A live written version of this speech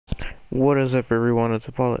What is up, everyone? It's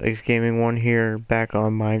Apollo X Gaming 1 here, back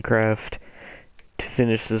on Minecraft to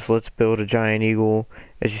finish this Let's Build a Giant Eagle.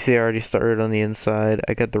 As you see, I already started on the inside.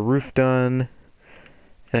 I got the roof done,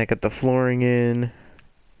 and I got the flooring in.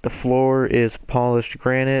 The floor is polished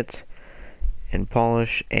granite and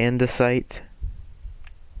polished andesite.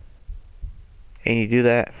 And you do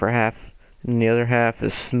that for half, and the other half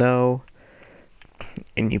is snow.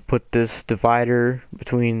 And you put this divider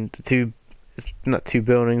between the two, not two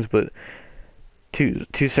buildings, but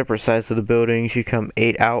two separate sides of the buildings. You come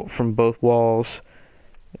 8 out from both walls,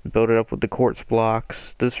 build it up with the quartz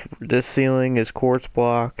blocks. This ceiling is quartz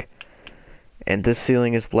block, and this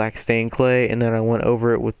ceiling is black stained clay, and then I went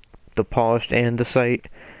over it with the polished andesite,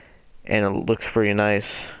 and it looks pretty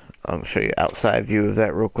nice. I'll show you outside view of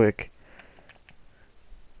that real quick.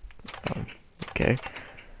 Okay.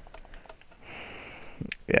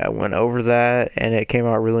 Yeah, I went over that, and it came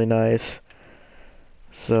out really nice.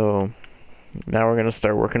 So now we're gonna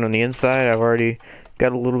start working on the inside. I've already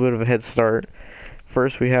got a little bit of a head start.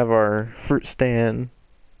 First, we have our fruit stand.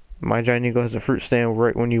 My Giant Eagle has a fruit stand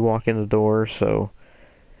right when you walk in the door. So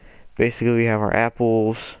basically, we have our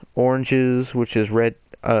apples, oranges, which is red,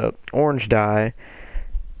 orange dye,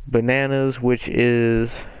 bananas, which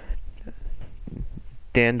is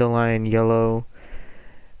dandelion yellow,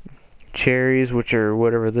 cherries, which are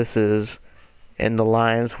whatever this is, and the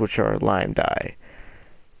limes, which are lime dye.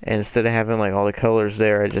 And instead of having like all the colors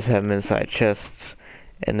there, I just have them inside chests.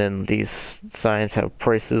 And then these signs have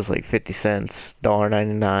prices like 50 cents,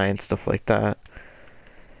 $1.99, stuff like that.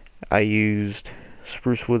 I used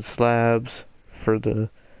spruce wood slabs for the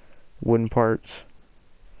wooden parts.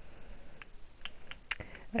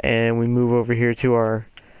 And we move over here to our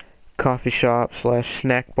coffee shop slash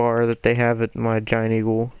snack bar that they have at my Giant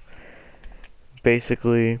Eagle.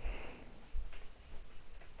 Basically,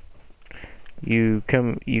 you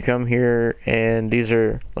come here, and these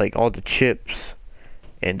are like all the chips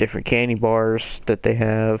and different candy bars that they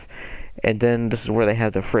have. And then this is where they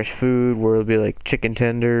have the fresh food, where it'll be like chicken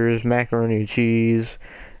tenders, macaroni and cheese,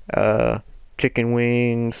 chicken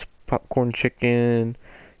wings, popcorn chicken,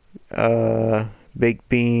 baked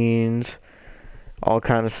beans, all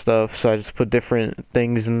kind of stuff. So I just put different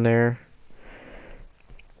things in there.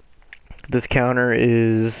 This counter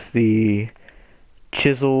is the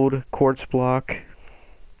chiseled quartz block,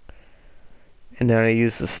 and then I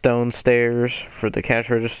use the stone stairs for the cash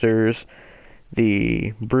registers,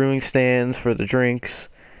 the brewing stands for the drinks,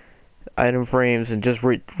 item frames, and just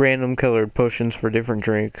random colored potions for different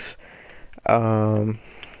drinks.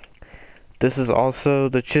 This is also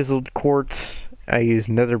the chiseled quartz. I use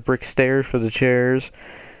nether brick stairs for the chairs,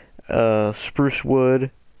 spruce wood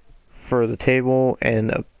for the table,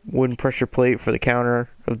 and a wooden pressure plate for the counter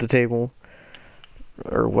of the table,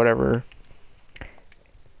 or whatever.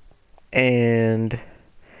 And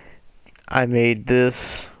I made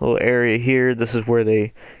this little area here. This is where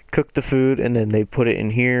they cook the food, and then they put it in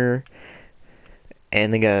here.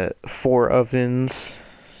 And they got 4 ovens,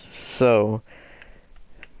 so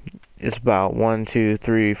it's about 1, 2,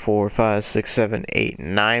 3, 4, 5, 6, 7, 8,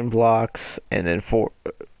 9 blocks, and then four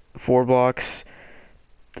blocks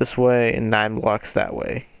this way and 9 blocks that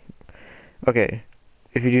way. Okay,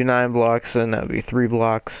 if you do 9 blocks, then that would be 3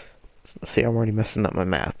 blocks. See, I'm already messing up my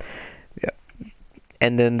math. Yeah.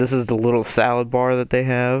 And then this is the little salad bar that they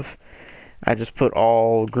have. I just put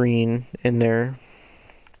all green in there,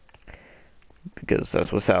 because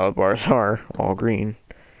that's what salad bars are, all green.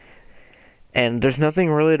 And there's nothing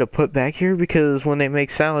really to put back here, because when they make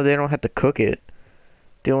salad, they don't have to cook it.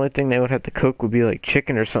 The only thing they would have to cook would be like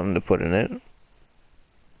chicken or something to put in it.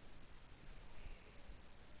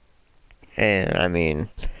 And I mean,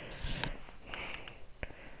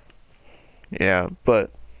 yeah, but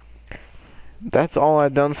that's all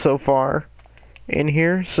I've done so far in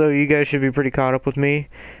here, so you guys should be pretty caught up with me.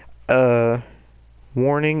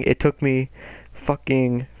 Warning, it took me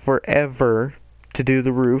fucking forever to do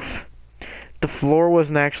the roof. The floor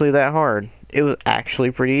wasn't actually that hard. It was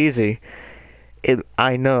actually pretty easy.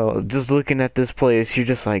 I know, just looking at this place, you're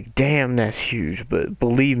just like, damn, that's huge, but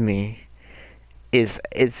believe me, it's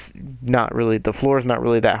not really, the floor is not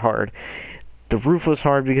really that hard. The roof was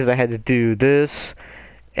hard because I had to do this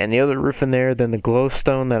and the other roof in there, then the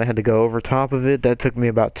glowstone that I had to go over top of it. That took me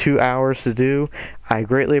about 2 hours to do. I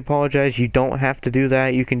greatly apologize. You don't have to do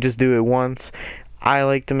that. You can just do it once. I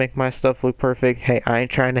like to make my stuff look perfect. Hey, I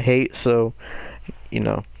ain't trying to hate, so, you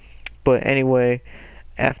know. But anyway,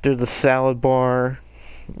 after the salad bar,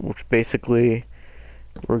 which basically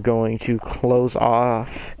we're going to close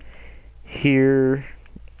off here,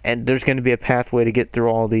 and there's going to be a pathway to get through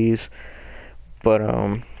all these, but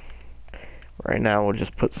Right now we'll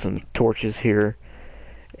just put some torches here.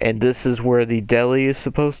 And this is where the deli is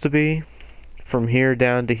supposed to be. From here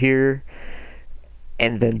down to here.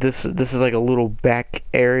 And then this is like a little back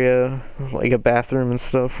area, like a bathroom and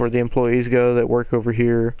stuff where the employees go that work over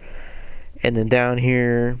here. And then down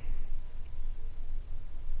here,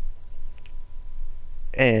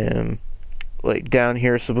 and like down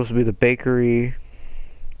here is supposed to be the bakery.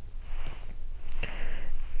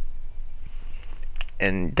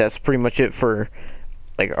 And that's pretty much it for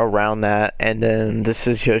like around that. And then this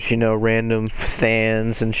is just, you know, random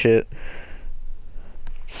stands and shit.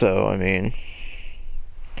 So I mean,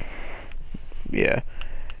 yeah.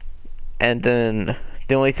 And then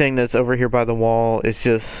the only thing that's over here by the wall is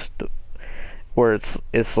just where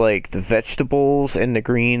it's like the vegetables and the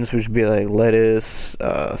greens, which would be like lettuce,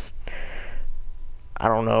 I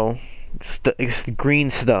don't know, it's green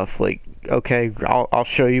stuff. Like, okay, I'll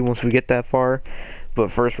show you once we get that far. But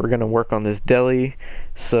first we're gonna work on this deli.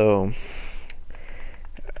 So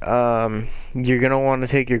you're gonna want to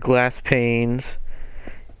take your glass panes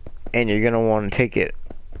and you're gonna want to take it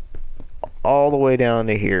all the way down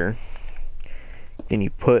to here. Then you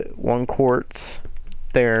put 1 quartz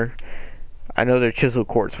there. I know they're chisel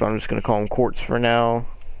quartz, but I'm just gonna call them quartz for now.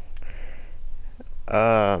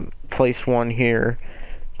 Place 1 here.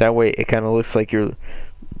 That way it kind of looks like you're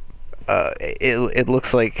it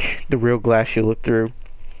looks like the real glass you look through.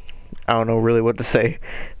 I don't know really what to say.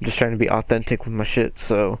 I'm just trying to be authentic with my shit.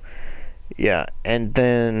 So yeah, and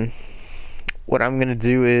then what I'm gonna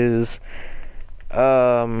do is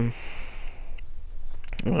oh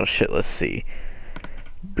shit, let's see,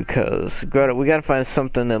 because we gotta find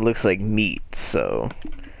something that looks like meat. So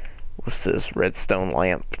what's this? Redstone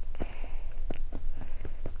lamp.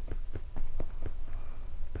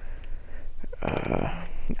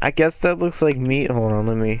 I guess that looks like meat. Hold on,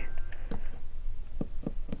 let me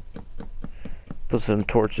put some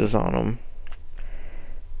torches on them.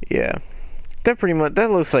 Yeah, that pretty much, that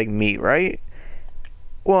looks like meat, right?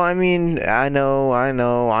 Well, I mean, I know.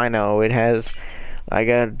 It has. I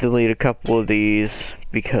gotta delete a couple of these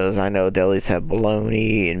because I know delis have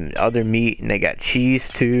bologna and other meat, and they got cheese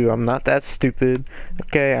too. I'm not that stupid.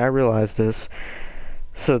 Okay, I realize this.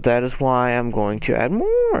 So that is why I'm going to add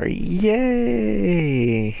more.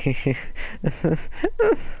 Yay!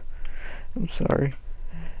 I'm sorry.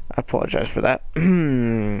 I apologize for that.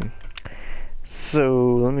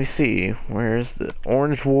 So let me see. Where's the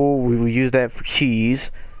orange wool? We will use that for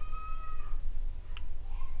cheese.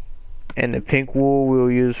 And the pink wool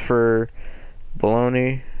we'll use for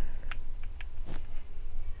bologna.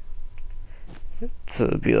 So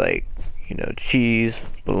it'll be like, you know, cheese,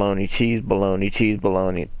 bologna,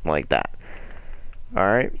 like that.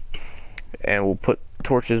 Alright. And we'll put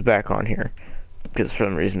torches back on here, because for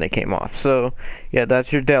some reason they came off. So, yeah,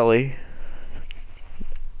 that's your deli.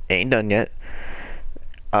 Ain't done yet.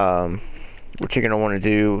 What you're going to want to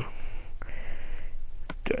do,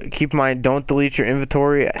 keep in mind, don't delete your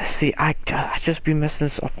inventory. See, I just be messing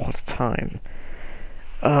this up all the time.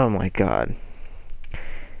 Oh my god.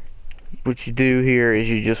 What you do here is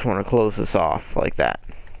you just want to close this off like that.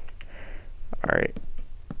 Alright.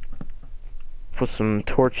 Put some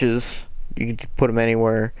torches. You can put them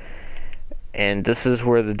anywhere. And this is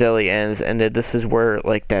where the deli ends, and then this is where,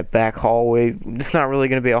 like, that back hallway, it's not really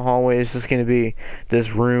going to be a hallway, it's just going to be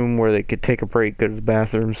this room where they could take a break, go to the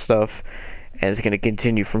bathroom, stuff. And it's going to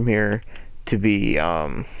continue from here to be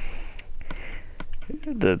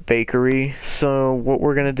the bakery. So what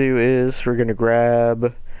we're going to do is we're going to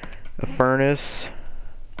grab a furnace.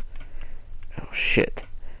 Oh shit.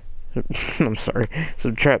 I'm sorry.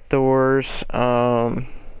 Some trapdoors.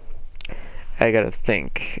 I gotta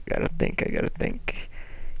think.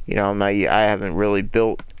 You know, I haven't really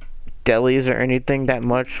built delis or anything that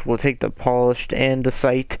much. We'll take the polished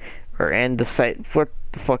andesite, what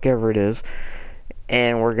the fuck ever it is,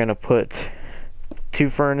 and we're gonna put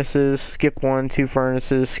 2 furnaces, skip 1, 2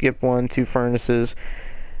 furnaces, skip 1, 2 furnaces,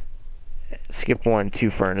 skip 1,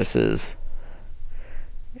 2 furnaces,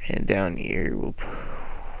 and down here we'll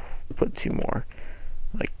put 2 more,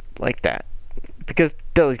 like that. Because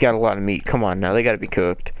deli's got a lot of meat. Come on now, they gotta be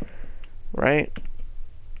cooked, right?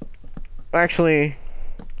 Actually,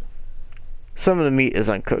 some of the meat is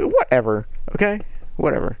uncooked. Whatever, okay?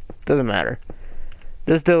 Whatever. Doesn't matter.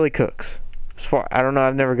 This deli cooks. As far, I don't know,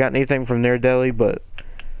 I've never gotten anything from their deli, but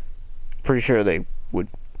pretty sure they would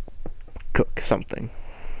cook something.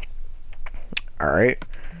 Alright.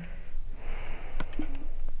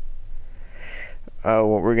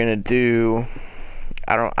 What we're gonna do,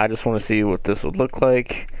 I just want to see what this would look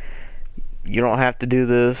like. You don't have to do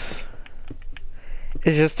this.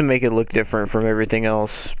 It's just to make it look different from everything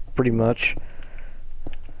else, pretty much.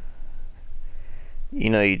 You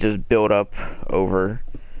know, you just build up over,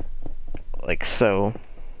 like so.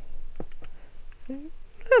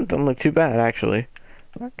 That doesn't look too bad, actually.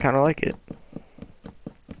 I kind of like it.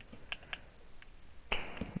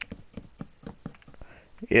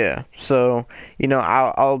 Yeah, so, you know,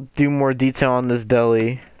 I'll do more detail on this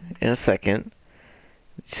deli in a second.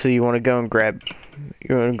 So you want to go and grab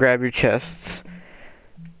your chests.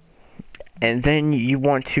 And then you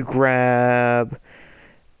want to grab,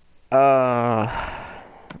 let's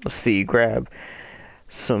see, grab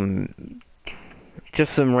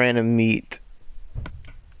just some random meat.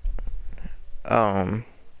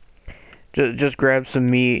 Just grab some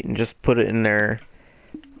meat and just put it in there.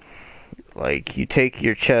 Like, you take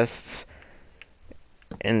your chests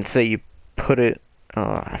and say you put it,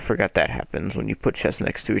 I forgot that happens when you put chests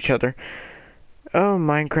next to each other. Oh,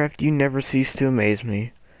 Minecraft, you never cease to amaze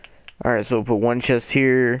me. Alright, so we'll put one chest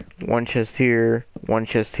here, one chest here, one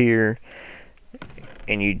chest here,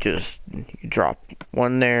 and you drop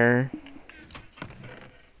one there.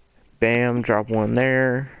 Bam, drop one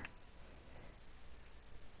there.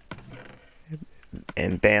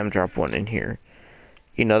 And bam, drop one in here.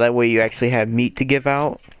 You know, that way you actually have meat to give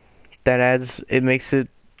out. It makes it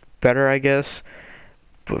better, I guess.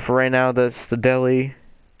 But for right now, that's the deli.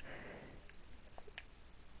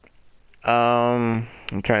 I'm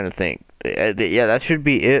trying to think. Yeah, that should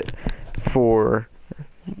be it for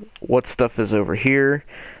what stuff is over here.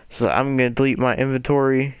 So I'm gonna delete my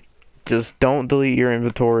inventory. Just don't delete your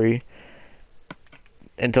inventory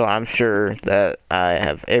until I'm sure that I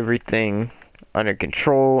have everything under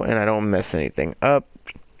control and I don't mess anything up.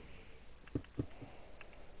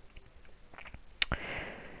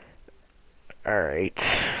 Alright,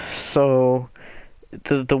 so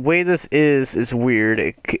the way this is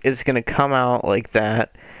weird. It's gonna come out like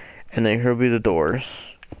that, and then here'll be the doors.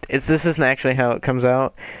 This isn't actually how it comes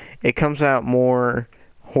out. It comes out more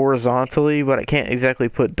horizontally, but I can't exactly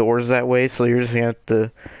put doors that way, so you're just gonna have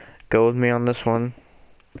to go with me on this one.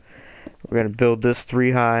 We're gonna build this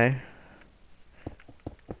 3 high.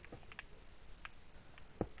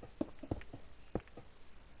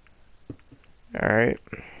 Alright,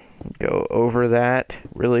 go over that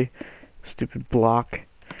really stupid block.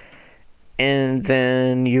 And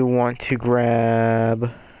then you want to grab,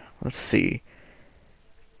 let's see,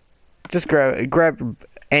 just grab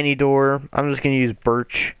any door. I'm just gonna use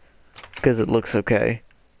birch because it looks okay.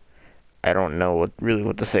 I don't know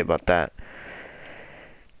what to say about that.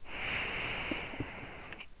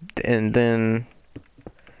 And then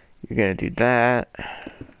you're gonna do that.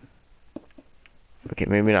 Okay,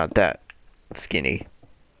 maybe not that skinny.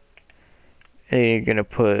 And you're gonna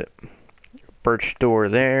put birch door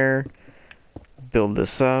there. Build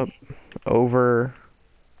this up over.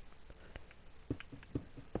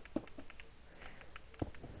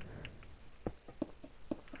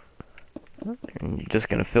 And you're just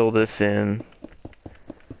gonna fill this in.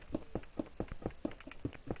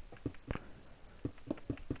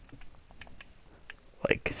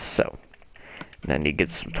 Like so. And then you get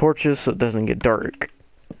some torches so it doesn't get dark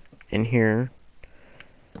in here.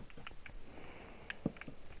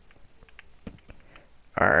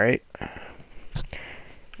 Alright.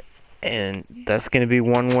 And that's gonna be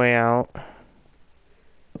one way out.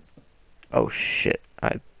 Oh shit,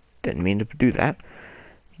 I didn't mean to do that.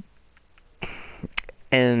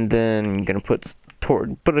 And then I'm gonna put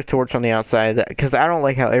a torch on the outside, because I don't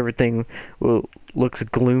like how everything looks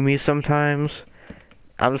gloomy sometimes.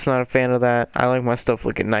 I'm just not a fan of that. I like my stuff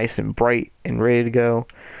looking nice and bright and ready to go.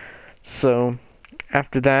 So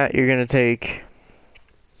after that, you're gonna take,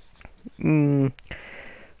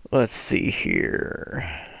 let's see here.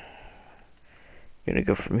 You're gonna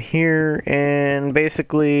go from here, and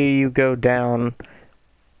basically you go down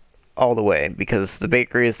all the way, because the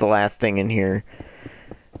bakery is the last thing in here.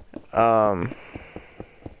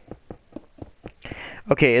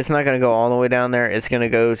 Okay, it's not gonna go all the way down there. It's gonna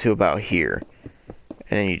go to about here,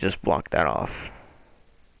 and then you just block that off.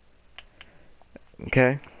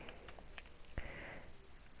 Okay.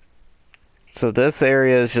 So this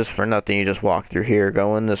area is just for nothing. You just walk through here,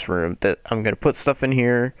 go in this room. That I'm gonna put stuff in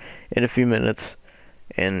here in a few minutes,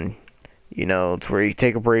 and you know, it's where you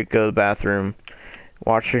take a break, go to the bathroom,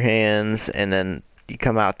 wash your hands, and then you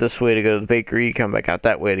come out this way to go to the bakery. You come back out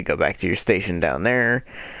that way to go back to your station down there.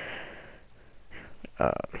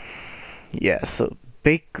 Yeah, so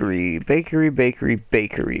bakery.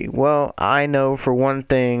 Well, I know for one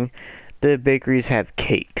thing that bakeries have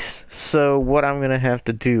cakes. So what I'm gonna have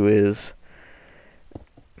to do is,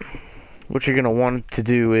 what you're gonna want to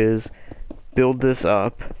do is build this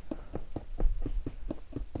up.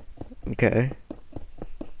 Okay.